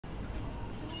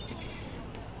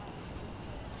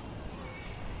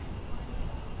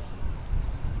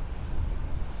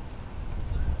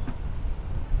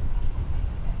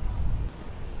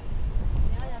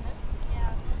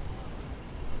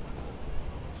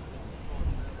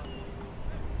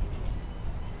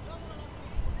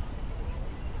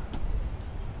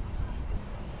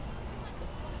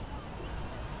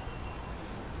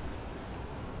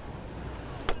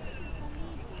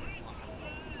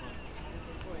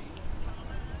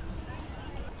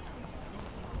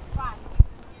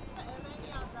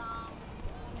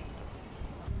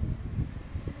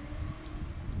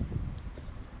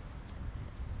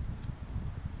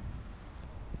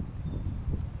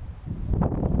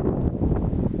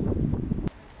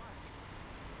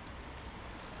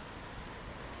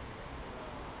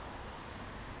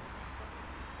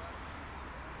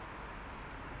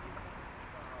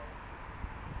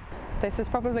This is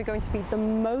probably going to be the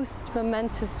most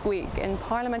momentous week in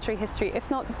parliamentary history,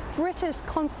 if not British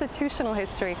constitutional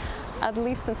history, at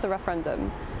least since the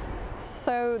referendum.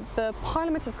 So the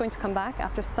Parliament is going to come back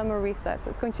after summer recess.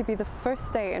 It's going to be the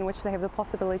first day in which they have the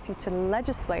possibility to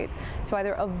legislate to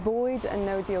either avoid a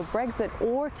no-deal Brexit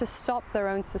or to stop their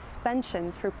own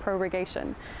suspension through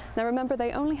prorogation. Now remember,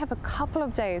 they only have a couple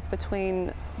of days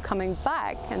between coming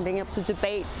back and being able to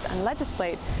debate and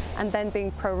legislate and then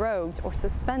being prorogued or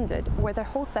suspended, where their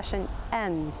whole session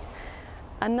ends.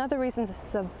 Another reason this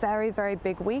is a very, very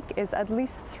big week is at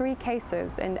least 3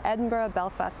 cases in Edinburgh,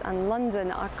 Belfast and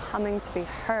London are coming to be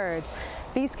heard.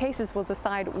 These cases will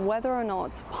decide whether or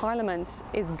not Parliament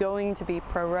is going to be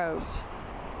prorogued.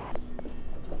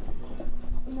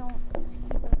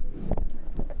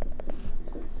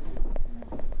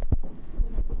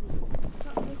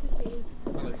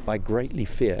 I greatly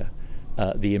fear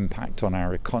the impact on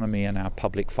our economy and our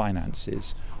public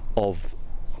finances of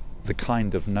the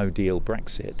kind of no-deal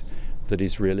Brexit that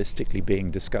is realistically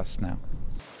being discussed now.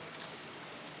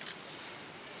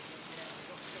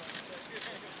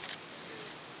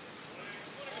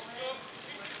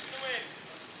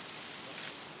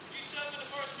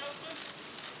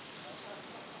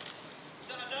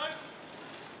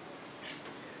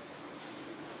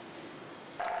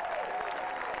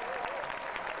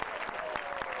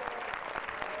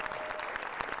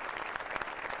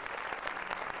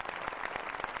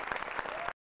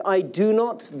 I do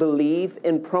not believe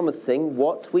in promising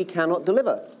what we cannot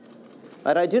deliver.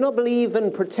 And I do not believe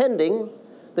in pretending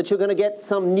that you're going to get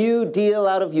some new deal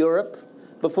out of Europe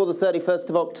before the 31st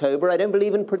of October. I don't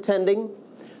believe in pretending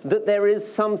that there is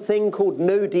something called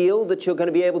no deal that you're going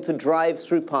to be able to drive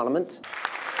through Parliament.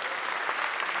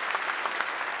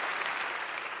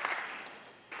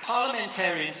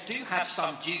 Parliamentarians do have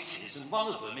some duties, and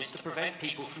one of them is to prevent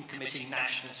people from committing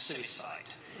national suicide.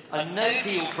 A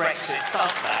no-deal Brexit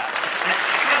does that and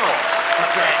cannot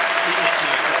address the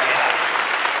issues that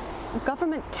we have.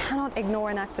 Government cannot ignore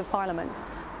an act of Parliament.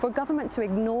 For government to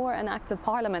ignore an act of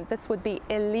Parliament, this would be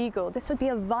illegal. This would be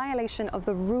a violation of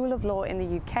the rule of law in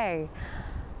the UK.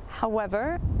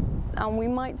 However, and we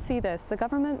might see this, the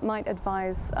government might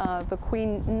advise the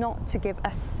Queen not to give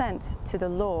assent to the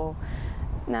law.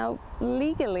 Now,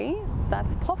 legally,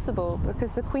 that's possible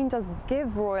because the Queen does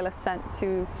give royal assent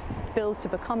to bills to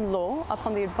become law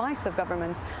upon the advice of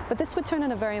government. But this would turn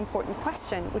on a very important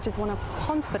question, which is one of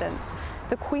confidence.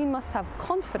 The Queen must have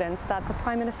confidence that the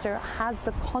Prime Minister has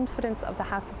the confidence of the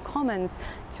House of Commons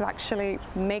to actually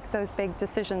make those big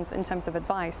decisions in terms of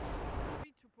advice.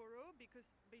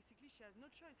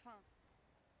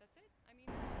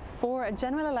 For a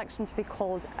general election to be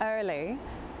called early,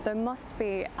 there must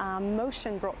be a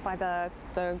motion brought by the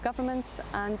government,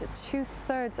 and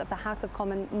 2/3 of the House of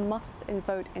Commons must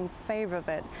vote in favour of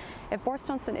it. If Boris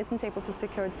Johnson isn't able to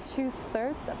secure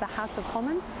 2/3 of the House of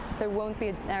Commons, there won't be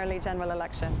an early general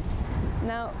election.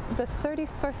 Now, the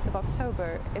 31st of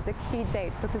October is a key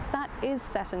date because that is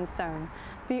set in stone.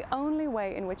 The only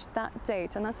way in which that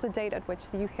date, and that's the date at which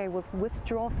the UK will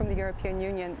withdraw from the European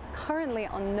Union, currently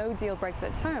on no-deal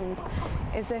Brexit terms,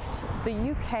 is if the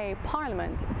UK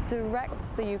Parliament directs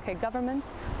the UK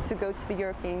government to go to the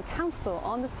European Council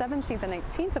on the 17th and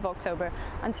 18th of October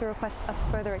and to request a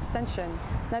further extension.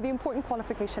 Now, the important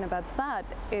qualification about that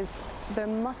is there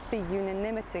must be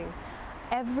unanimity.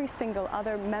 Every single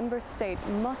other member state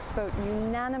must vote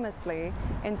unanimously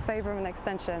in favour of an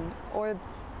extension, or,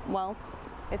 well,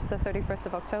 it's the 31st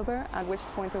of October, at which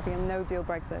point there'll be a no-deal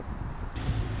Brexit.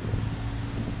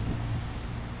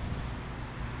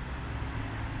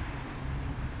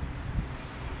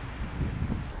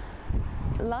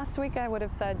 Last week I would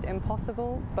have said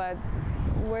impossible, but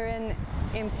we're in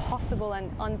impossible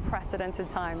and unprecedented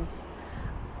times.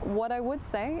 What I would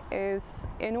say is,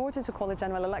 in order to call a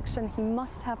general election, he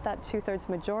must have that 2/3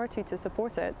 majority to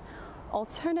support it.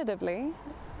 Alternatively,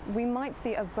 we might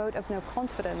see a vote of no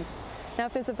confidence. Now,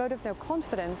 if there's a vote of no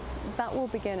confidence, that will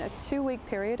begin a 2-week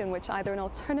period in which either an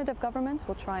alternative government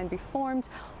will try and be formed,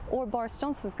 or Boris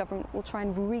Johnson's government will try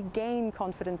and regain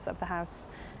confidence of the House.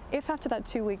 If after that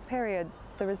 2-week period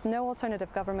there is no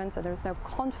alternative government and there is no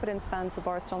confidence found for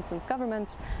Boris Johnson's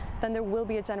government, then there will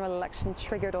be a general election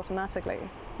triggered automatically.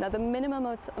 Now, the minimum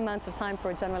amount of time for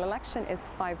a general election is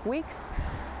 5 weeks.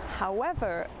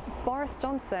 However, Boris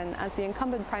Johnson, as the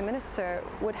incumbent Prime Minister,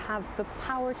 would have the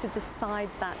power to decide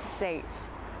that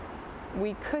date.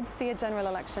 We could see a general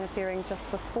election appearing just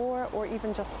before or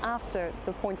even just after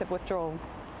the point of withdrawal.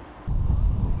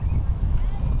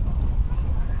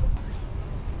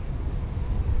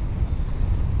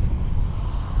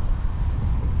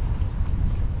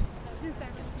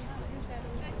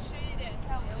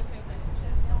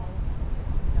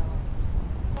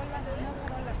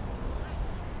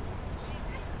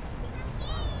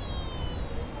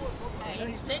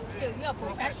 Nice, thank you. You're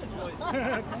professional. No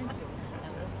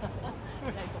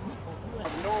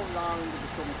land will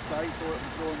become a state, or it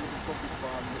will go into the public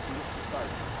farm, which is just a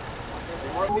state.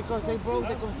 Because they broke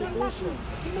the constitution.